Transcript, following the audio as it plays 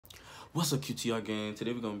What's up, QTR gang?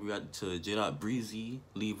 Today we're gonna be reacting to Jdot Breezy,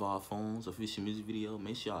 Leave Our Phones, official music video.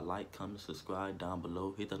 Make sure y'all like, comment, subscribe down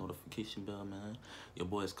below. Hit that notification bell, man. Your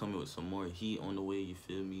boy is coming with some more heat on the way, you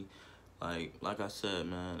feel me? Like I said,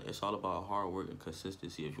 man, it's all about hard work and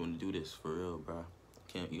consistency if you want to do this for real, bro.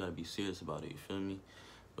 You gotta be serious about it, you feel me?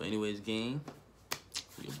 But anyways, gang,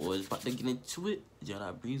 your boy's about to get into it.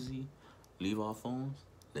 Jdot Breezy, Leave Our Phones.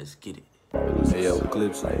 Let's get it. Hey yo,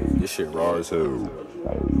 Clips, this shit raw as hell.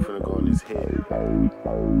 Finna go on his head.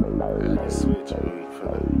 I just switch me.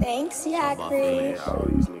 Thanks, yeah, Chris. All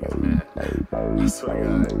these niggas mad. I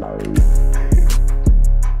swear to God.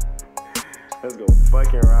 Let's go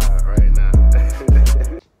fucking ride right now.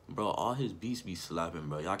 Bro, all his beats be slapping,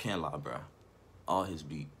 bro. Y'all can't lie, bro. All his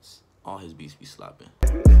beats be slapping.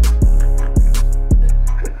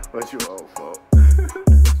 What you on for?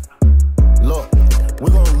 Look, we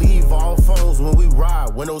gon' leave all phones when we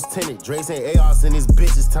ride. Windows tinted, Dre's and ARs and his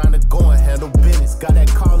bitches. Time to go and handle business. Got that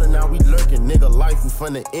calling, now we lurking. Nigga, life, we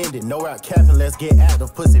finna end it. No rap capping, let's get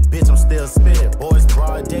active. Pussy, bitch, I'm still spinning. Boys,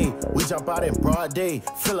 broad day. We jump out in broad day.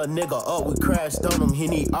 Fill a nigga up, we crashed on him. He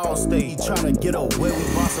need all stay. He tryna get away, we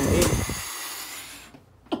boss him in.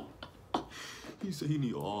 He said he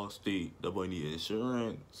need all state. That boy need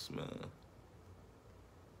insurance, man.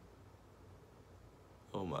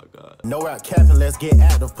 Oh my God. No rap capping, let's get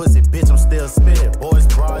active. Pussy, bitch, I'm still spinning. Boys,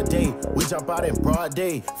 broad day. We jump out in broad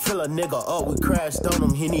day. Fill a nigga up, we crashed on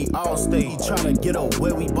him. He need all stay. He tryna get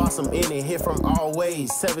away, we boss him in and hit from all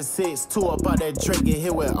ways. 7'6", 2 up out that Drake, get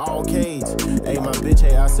hit with all K's. Hey, my bitch,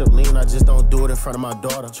 hey, I sip lean, I just don't do it in front of my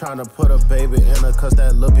daughter. Tryna put a baby in her, cause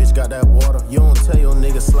that little bitch got that water. You don't tell your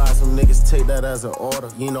niggas slide, some niggas take that as an order.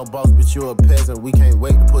 You ain't no boss, but you a peasant. We can't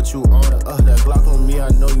wait to put you on it. That Glock on me, I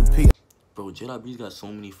know you peak. Bro, Jdot Breezy got so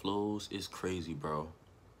many flows. It's crazy, bro.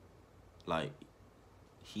 Like,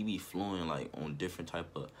 he be flowing, like, on different type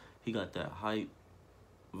of... He got that hype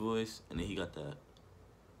voice, and then he got that...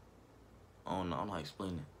 I don't know how to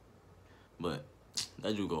explain it. But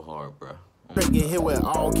that dude go hard, bro. Get hit with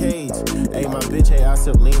all K's. Hey, my bitch, hey, I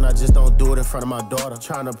sip lean, I just don't do it in front of my daughter.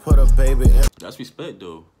 Tryna put a baby in. That's respect,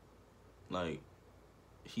 though. Like,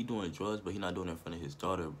 he doing drugs, but he not doing it in front of his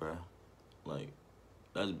daughter, bro. Like...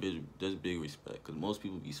 That's big respect, because most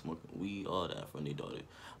people be smoking weed, all that, from their daughter.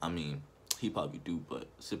 I mean, he probably do, but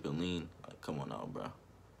sipping lean, like, come on now, bro.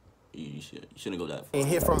 You shouldn't go that far. And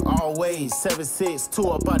hit from all ways. 7'6", 2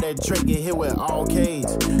 up out that Drake, get hit with all K's.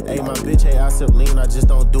 Hey, my bitch, hey, I sip lean, I just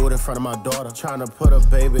don't do it in front of my daughter. Tryna put a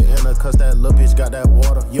baby in her, cause that little bitch got that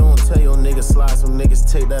water. You don't tell your niggas slide, some niggas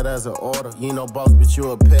take that as an order. You ain't no boss, but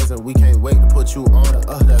you a peasant. We can't wait to put you on it.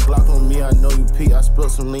 That Glock on me, I know you peak. I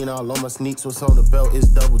spilled some lean all on my sneaks. What's on the belt is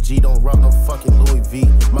double G. Don't rock no fucking Louis V.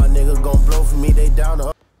 My nigga gon' blow for me, they down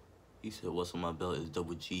to. He said, what's on my belt is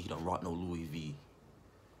double G. He don't rock no Louis V.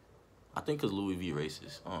 I think because Louis V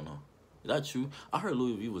racist. I don't know. Is that true? I heard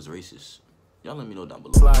Louis V was racist. Y'all let me know down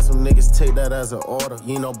below. Slide, some niggas take that as an order.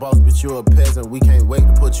 You ain't no boss, but you a peasant. We can't wait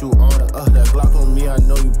to put you on it. That Glock on me, I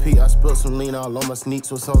know you peak. I spilled some lean all on my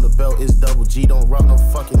sneaks. What's on the belt is double G. Don't rock no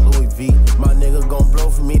fucking Louis V. My nigga gon' blow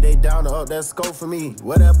for me. They down to up that scope for me.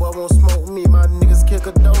 Where that boy won't smoke with me. My niggas kick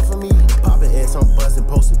a dough for me. Poppin' ass, I'm bustin',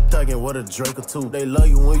 posted, thuggin' with a Drake or two. They love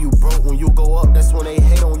you when you broke. When you go up, that's when they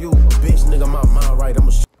hate on you. A bitch, nigga, my mind right. I'm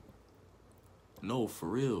a No, for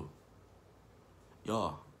real.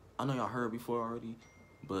 Y'all, I know y'all heard before already,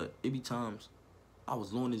 but it be times I was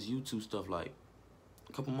doing this YouTube stuff like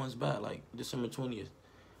a couple months back, like December 20th.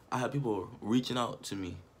 I had people reaching out to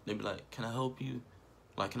me. They be like, can I help you?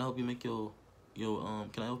 Like, can I help you make can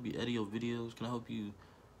I help you edit your videos? Can I help you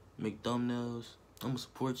make thumbnails? I'm gonna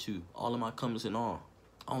support you. All of my comments and all.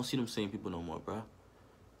 I don't see them same people no more, bro.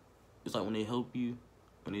 It's like when they help you,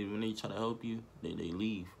 when they try to help you, they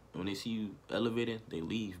leave. When they see you elevating, they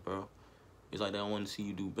leave, bro. It's like they don't want to see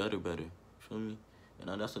you do better. You feel me?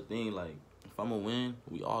 And that's the thing, like, if I'm gonna win,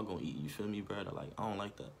 we all gonna eat, you feel me, bro? Like, I don't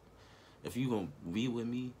like that. If you gonna be with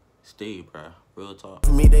me, stay, bro. Real talk.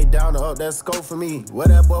 For me, they down to up that scope for me. Where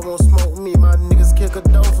that boy won't smoke with me. My niggas kick a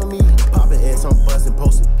dough for me. Poppin' ass, I'm bustin',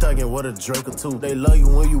 posted, thuggin' with a Drake or two. They love you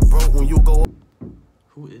when you broke, when you go.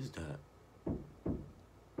 Who is that?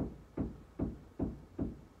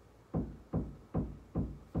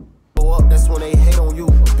 That's when they hate on you.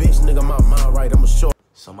 Bitch, nigga, my mind right, I'm a short.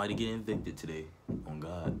 Somebody get evicted today, on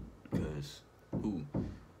God, because who?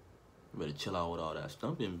 You better chill out with all that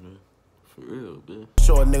stumping, man. For real, man.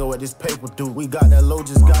 Show a nigga what this paper do. We got that low,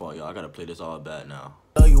 just got. Oh, y'all, I gotta play this all bad now.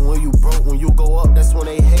 Love you when you broke, when you go up, that's when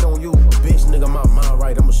they hate on you. A bitch nigga, my mind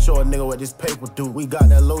right, I'ma show a nigga what this paper do. We got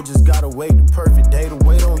that low, just gotta wait the perfect day to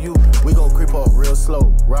wait on you. We gon' creep up real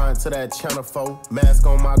slow, riding to that channel 4. Mask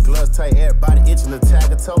on my gloves tight, everybody itching to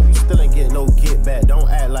tag a toe. You still ain't getting no get back, don't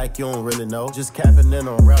act like you don't really know. Just capping in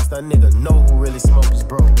on routes, that nigga know who really smokes,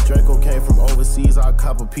 bro. Draco came from overseas, I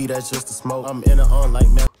cop a P, that's just a smoke. I'm in it on like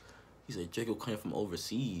man. He said Draco came from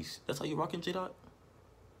overseas. That's how you rockin' Jdot?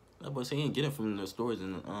 That boy say he ain't getting from the stores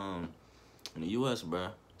in the US, bruh.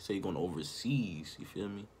 He say he going overseas. You feel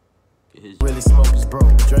me? Get his really smokes, bro.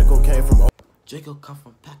 Draco came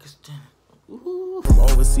from Pakistan. Ooh. From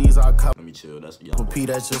overseas, I cop. Let me chill. That's young. P,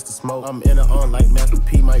 that's just a smoke. I'm in it on like Master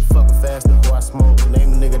P, might fuck it faster before I smoke.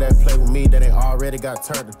 Name a nigga that play with me that ain't already got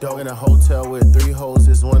turned to dope. In a hotel with 3 hoes,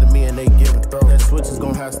 it's one of me and they giving throw. That switch is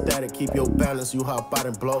gon' have static, keep your balance, you hop out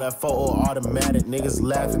and blow. That 4 automatic, niggas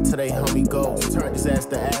laughing till they homie goes. Turned his ass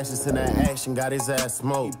to ashes in that action, got his ass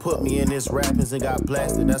smoked. He put me in his rappings and got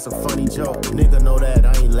blasted, that's a funny joke. Nigga know that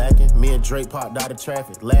I ain't lacking, me and Drake popped out of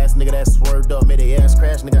traffic. Last nigga that swerved up, made they ass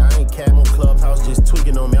crash, nigga I ain't cap on Clubhouse, just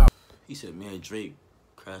tweaking on me. He said, man, Drake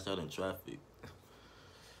crashed out in traffic.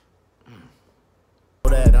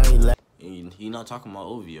 That I ain't And he not talking about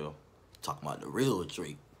OVO. Talking about the real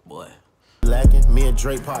Drake, boy. lacking, me and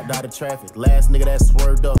Drake popped out of traffic. Last nigga that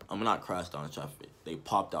swerved up. I'm not crashed out in traffic. They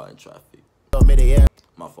popped out in traffic. Made they ass.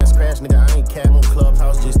 My fault. Crash, nigga, I ain't cap on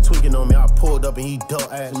Clubhouse, just tweaking on me. I pulled up and he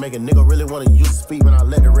ducked ass. Make a nigga really wanna use his feet when I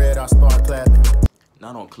let the red, I start clapping.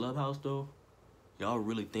 Not on Clubhouse though. Y'all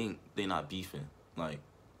really think they not beefing? Like,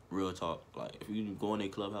 real talk. Like, if you go in a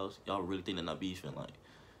Clubhouse, y'all really think they're not beefing? Like,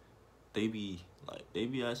 they be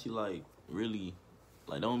actually like really,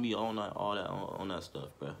 like, don't be all night all that on that stuff,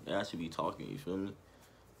 bro. They actually be talking. You feel me?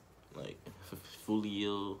 Like, fully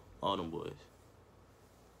ill, all them boys.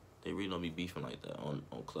 They really don't be beefing like that on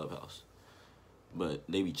Clubhouse. But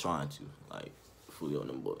they be trying to. Like, fully on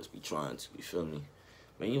them boys be trying to. You feel me?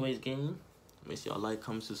 But anyways, gang, make sure y'all like,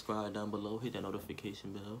 comment, subscribe down below. Hit that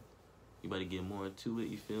notification bell. You better get more into it.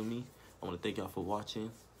 You feel me? I want to thank y'all for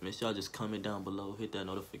watching. Make sure y'all just comment down below. Hit that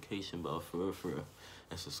notification bell for real.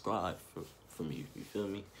 And subscribe for me. You feel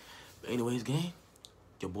me? But anyways, gang,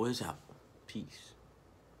 your boy is out. Peace.